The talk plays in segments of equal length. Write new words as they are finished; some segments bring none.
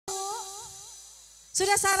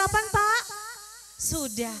Sudah sarapan Pak?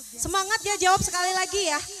 Sudah. Semangat ya, jawab sekali lagi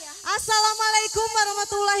ya. Assalamualaikum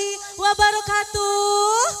warahmatullahi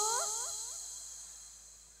wabarakatuh.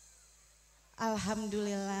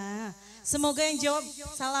 Alhamdulillah. Semoga yang jawab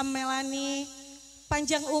salam Melani,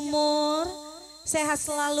 panjang umur, sehat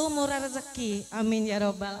selalu, murah rezeki. Amin ya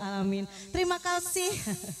robbal alamin. Terima kasih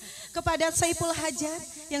kepada Saiful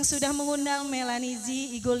Hajat yang sudah mengundang Melani Z,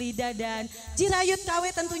 Igolida dan Jirayut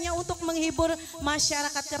KW tentunya untuk menghibur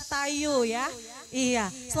masyarakat Kertayu ya.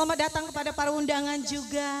 Iya, selamat datang kepada para undangan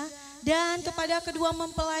juga dan kepada kedua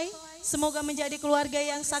mempelai. Semoga menjadi keluarga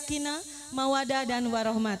yang sakinah, mawadah dan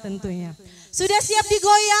warahmah tentunya. Sudah siap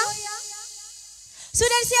digoyang?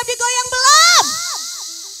 Sudah siap digoyang belum?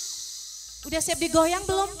 Udah siap digoyang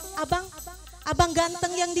belum, Abang? Abang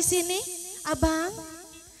ganteng yang di sini, Abang?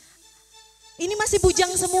 Ini masih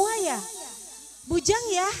bujang semua ya? Bujang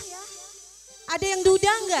ya? Ada yang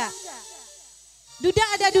duda enggak? Duda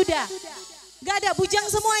ada duda? Enggak ada, bujang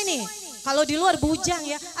semua ini. Kalau di luar bujang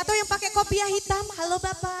ya, atau yang pakai kopiah hitam. Halo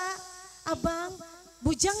Bapak, Abang,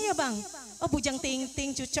 bujang ya Bang? Oh bujang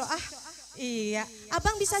ting-ting cucok ah. Iya,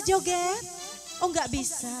 Abang bisa joget? Oh enggak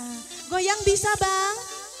bisa. Goyang bisa Bang?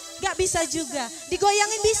 Enggak bisa juga.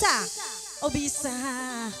 Digoyangin bisa? Oh bisa.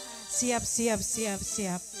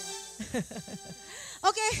 Siap.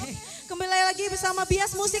 Oke, kembali lagi bersama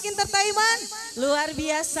Bias Musik Entertainmen. Luar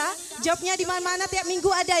biasa, jobnya di mana-mana tiap minggu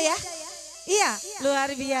ada ya. Iya, luar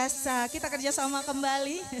biasa. Kita kerjasama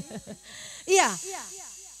kembali. Iya,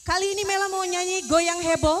 kali ini Mela mau nyanyi Goyang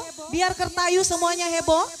Heboh. Biar Kertayu semuanya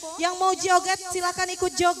heboh. Yang mau joget silakan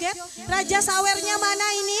ikut joget. Raja sawernya mana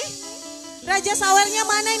ini? Raja sawernya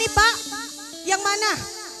mana ini Pak? Yang mana?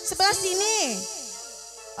 Sebelah sini.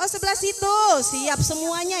 Oh sebelah situ. Siap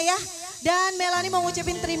semuanya ya. Dan Melani mau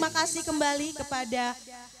ngucapin terima kasih kembali kepada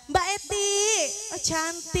Mbak Eti, oh,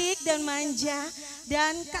 cantik dan manja.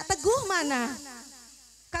 Dan Kak Teguh mana?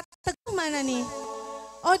 Kak Teguh mana nih?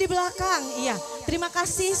 Oh di belakang, iya. Terima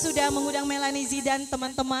kasih sudah mengundang Melani Z dan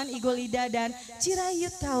teman-teman Igolida dan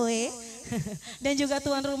Jirayut KW. Dan juga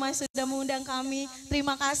tuan rumah sudah mengundang kami.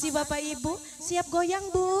 Terima kasih Bapak Ibu. Siap goyang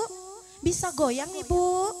Bu? Bisa goyang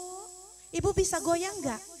Ibu? Ibu bisa goyang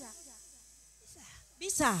enggak?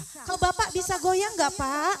 Bisa. Kalau Bapak bisa goyang enggak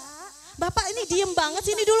Pak? Bapak ini diem banget,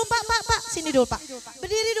 sini dulu Pak, sini dulu Pak.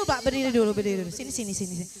 Berdiri dulu Pak, berdiri dulu.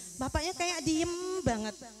 Sini. Bapaknya kayak diem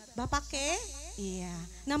banget. Bapak iya.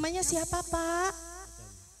 Namanya siapa Pak?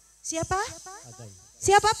 Siapa?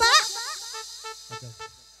 Siapa Pak?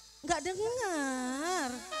 Enggak dengar.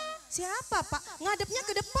 Siapa Pak? Ngadepnya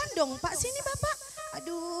ke depan dong Pak, sini Bapak.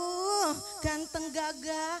 Aduh, ganteng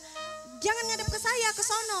gagah. Jangan ngadep ke saya, ke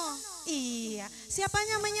sono. Iya, siapa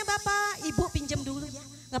namanya Bapak? Ibu pinjam dulu ya.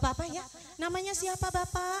 Gak apa-apa ya. Namanya siapa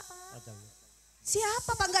Bapak? Adam.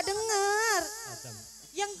 Siapa Pak? Gak dengar. Adam.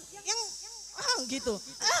 Yang gitu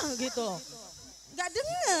loh. Gak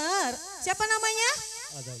dengar. Siapa namanya?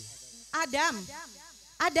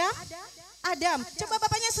 Adam. Coba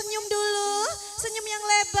Bapaknya senyum dulu. Senyum yang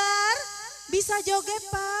lebar. Bisa joget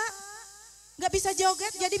Pak? Gak bisa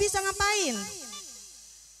joget jadi bisa ngapain?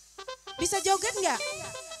 Bisa joget gak?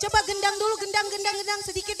 Coba gendang dulu, gendang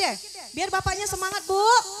sedikit deh. Biar Bapaknya semangat Bu.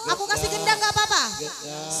 Aku kasih gendang gak apa-apa?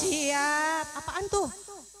 Siap. Apaan tuh?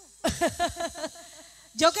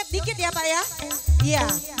 Joget dikit ya Pak ya? Iya.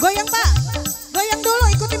 Goyang Pak. Goyang dulu,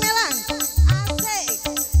 ikuti Melan.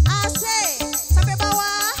 Asik. Sampai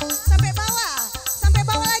bawah. Sampai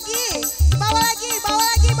bawah lagi. Bawah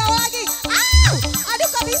lagi. Aduh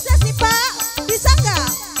kok bisa sih Pak? Bisa nggak?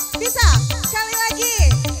 Bisa. Sekali lagi.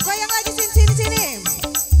 Goyang lagi sini.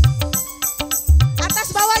 Atas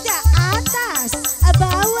bawah aja. Atas,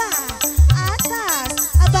 bawah.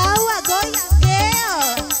 Goyang.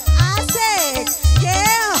 Asik.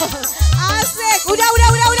 Udah.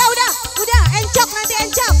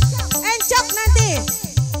 Encok nanti.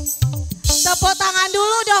 Tepuk tangan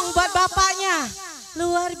dulu dong buat Bapaknya.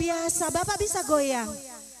 Luar biasa. Bapak bisa goyang.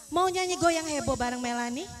 Mau nyanyi Goyang Heboh bareng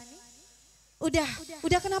Melani?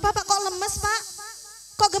 Udah kenapa Pak? Kok lemes Pak?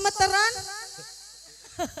 Kok gemeteran?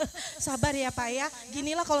 Sabar ya Pak ya.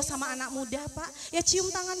 Ginilah kalau sama anak muda Pak. Ya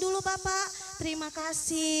cium tangan dulu Bapak. Terima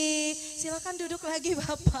kasih. Silakan duduk lagi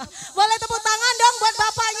Bapak. Boleh tepuk tangan dong buat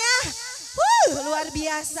Bapaknya. Luar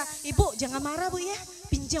biasa. Ibu jangan marah Bu ya.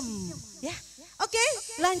 Pinjem ya. Oke,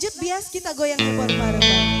 lanjut Bias kita goyang heboh bareng-bareng.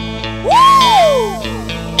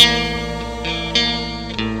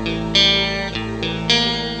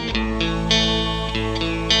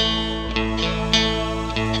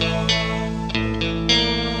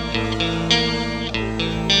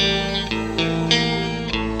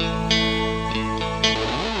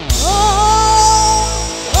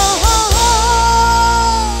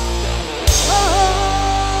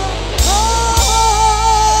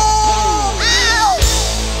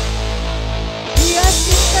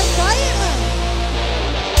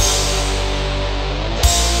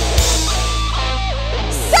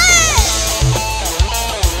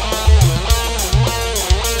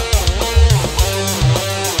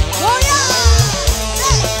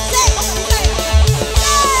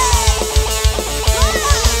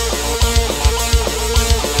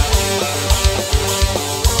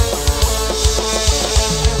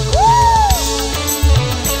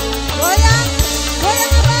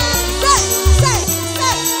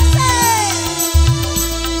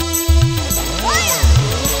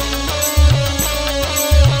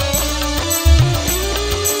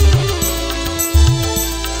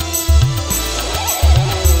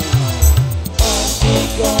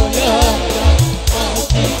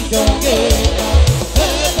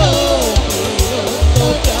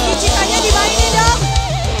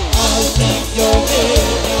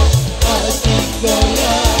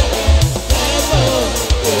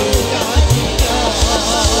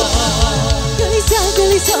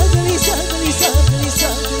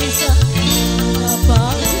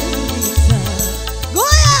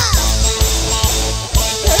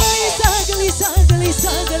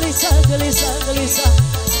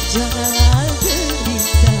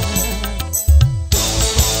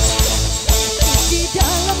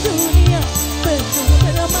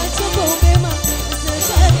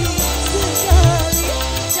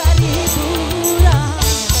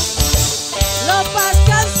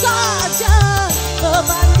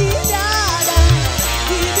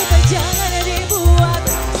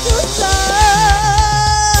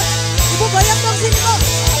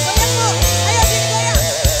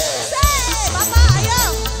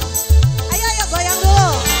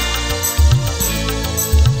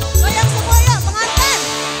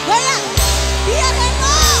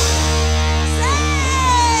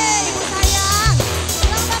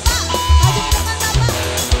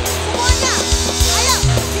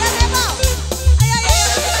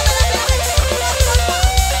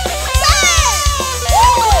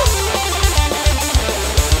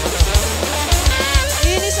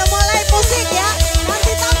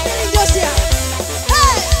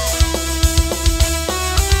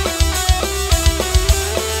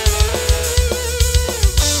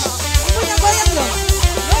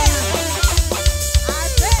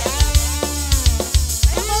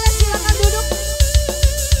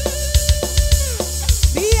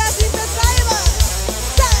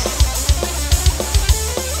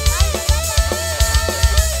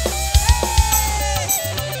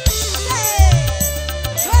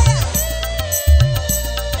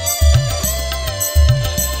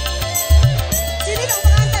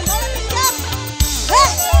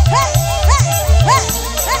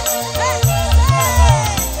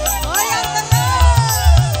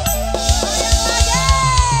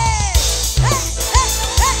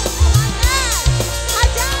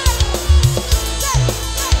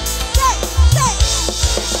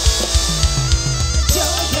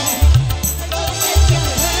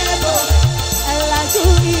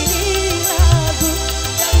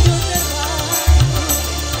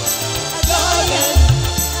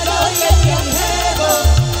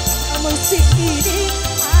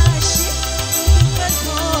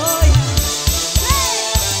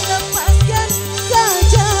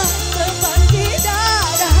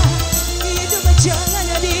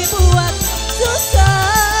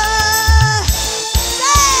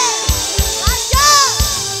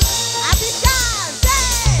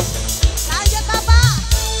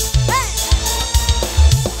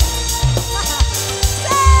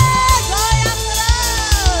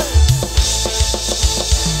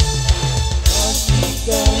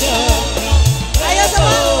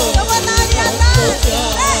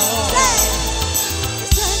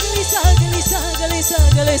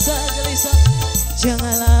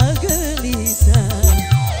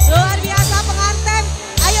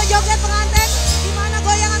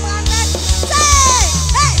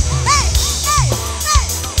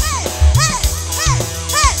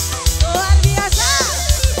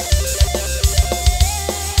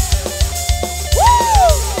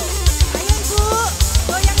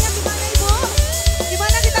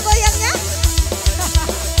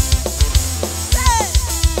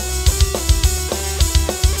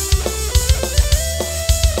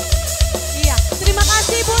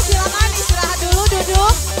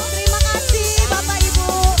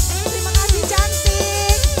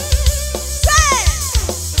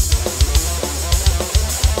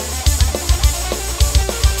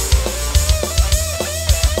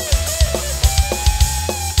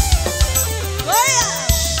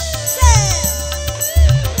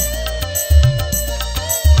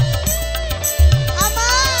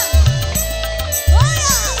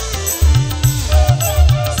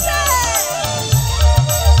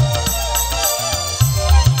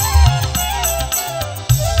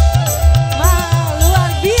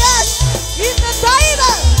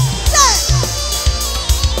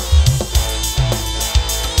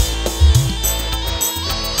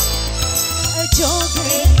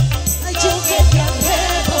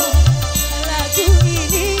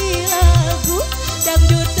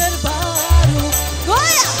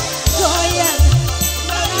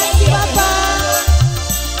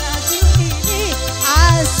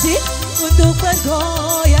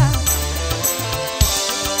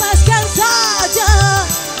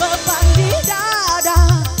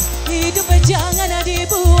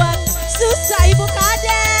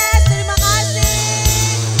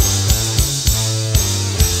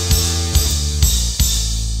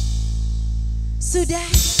 Sudah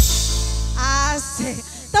asik.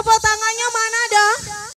 Tepuk tangan.